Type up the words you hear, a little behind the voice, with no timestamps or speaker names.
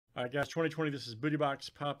All right, guys, 2020, this is Booty Box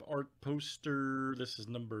Pop Art Poster. This is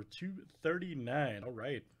number 239. All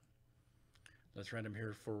right. Let's random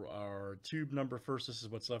here for our tube number first. This is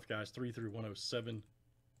what's left, guys. 3 through 107.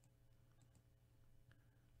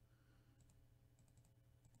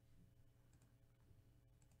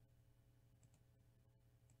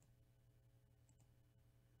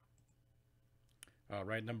 All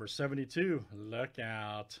right, number 72. Look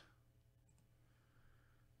out.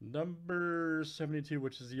 Number 72,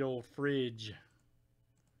 which is the old fridge.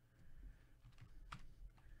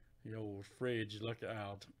 The old fridge. Look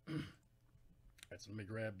out. Right, so let me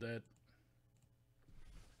grab that.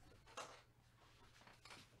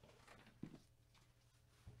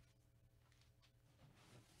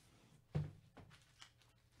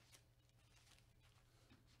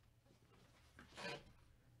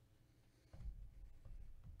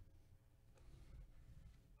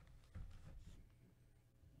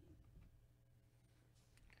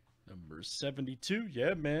 Number 72.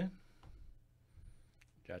 Yeah, man.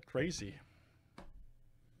 Got crazy.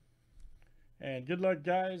 And good luck,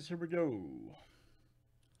 guys. Here we go.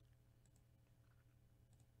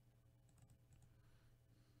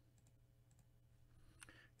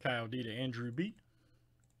 Kyle D to Andrew B.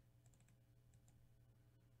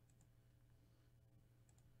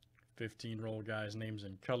 15 roll, guys. Names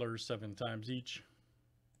and colors 7 times each.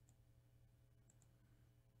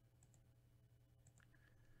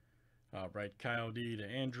 All right, Kyle D to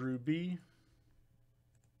Andrew B.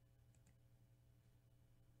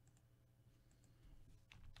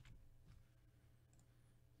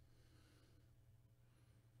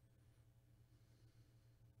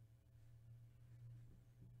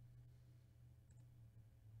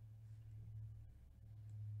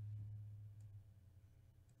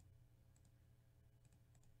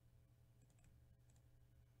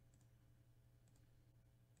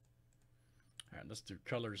 All right, let's do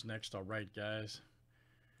colors next. All right, guys.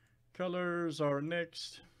 Colors are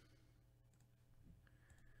next.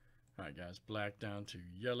 All right, guys. Black down to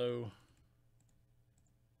yellow.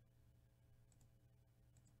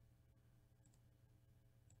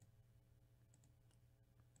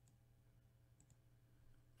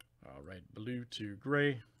 All right, blue to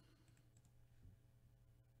gray.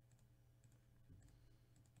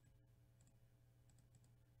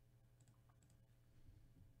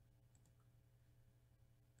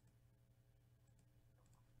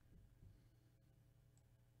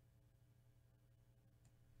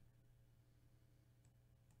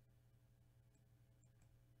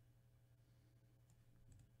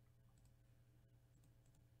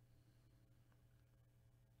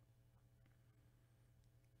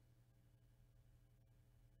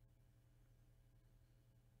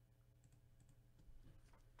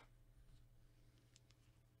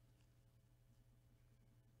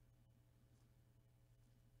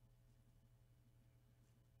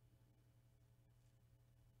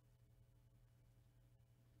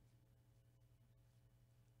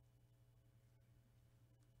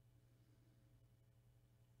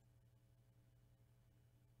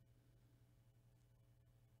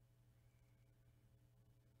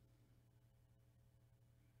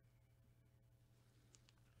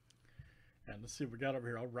 And let's see what we got over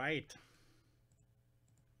here. All right.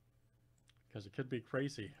 Because it could be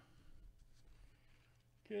crazy.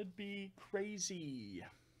 Could be crazy.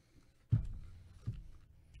 I'm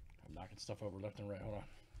knocking stuff over left and right. Hold on.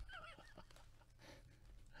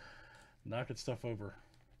 Knocking stuff over.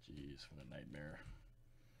 Jeez, what a nightmare.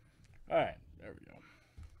 All right, there we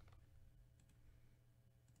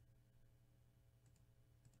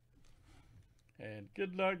go. And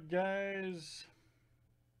good luck, guys.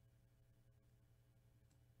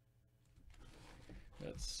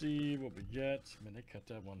 Let's see what we get. I mean, they cut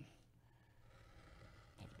that one.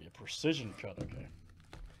 That'd be a precision cut, okay.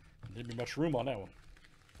 Didn't leave me much room on that one.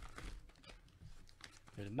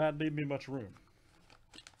 They did not leave me much room.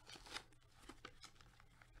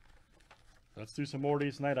 Let's do some more of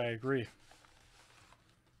these tonight, I agree.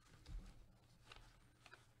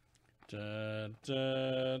 Dun,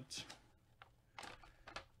 dun.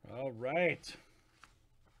 All right.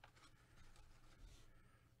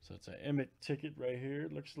 So it's an Emmett ticket right here.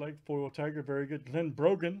 Looks like foil tiger, very good. Glenn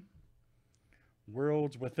Brogan,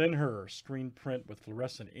 Worlds Within Her, screen print with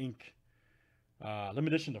fluorescent ink. Limited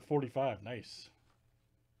edition to 45, nice.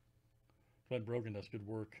 Glenn Brogan does good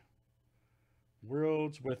work.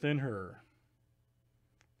 Worlds Within Her,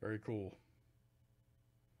 very cool.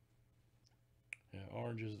 Yeah,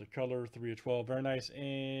 orange is the color, 3 of 12, very nice.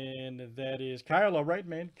 And that is Kyle, all right,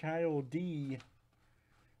 man. Kyle D.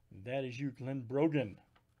 That is you, Glenn Brogan.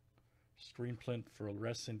 Screen print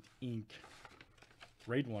fluorescent ink.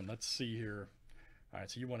 Great one. Let's see here. All right,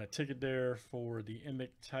 so you want a ticket there for the Emic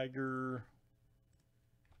Tiger.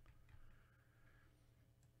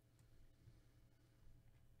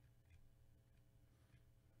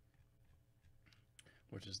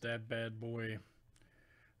 Which is that bad boy.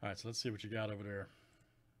 All right, so let's see what you got over there.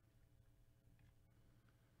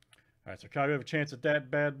 All right, so Kyle, you have a chance at that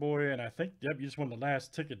bad boy, and I think, yep, you just won the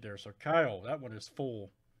last ticket there. So Kyle, that one is full.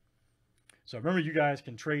 So remember, you guys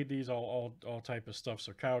can trade these all type of stuff.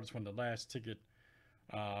 So Kyle just won the last ticket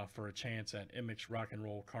for a chance at Emic's Rock and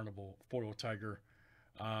Roll Carnival Foil Tiger.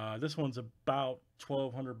 This one's about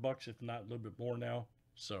 $1,200, if not a little bit more now.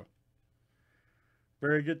 So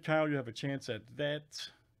very good, Kyle. You have a chance at that.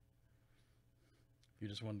 You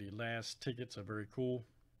just won the last ticket, so very cool.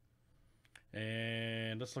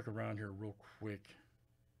 And let's look around here real quick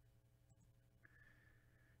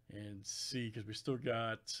and see, because we still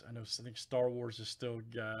got, I think Star Wars has still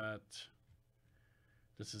got,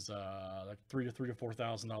 this is like $3,000 to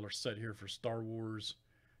 $4,000 set here for Star Wars.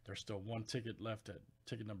 There's still one ticket left at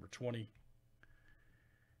ticket number 20.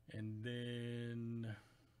 And then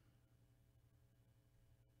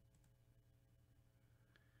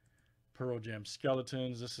Pearl Jam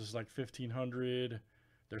Skeletons, this is like $1,500.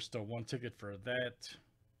 There's still one ticket for that.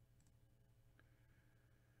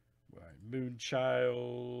 Right,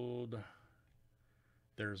 Moonchild.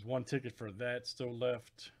 There's one ticket for that still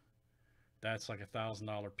left. That's like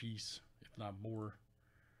 $1,000 piece, if not more.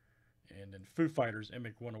 And then Foo Fighters,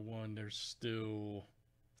 Emic 101. There's still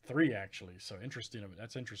 3 actually. So interesting.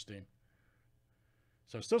 That's interesting.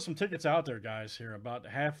 So still some tickets out there, guys. Here, about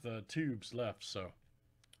half the tubes left. So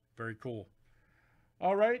very cool.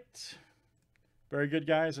 All right. Very good,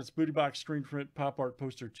 guys. That's Booty Box Screen Print Pop Art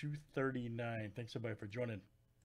Poster 239. Thanks, everybody, for joining.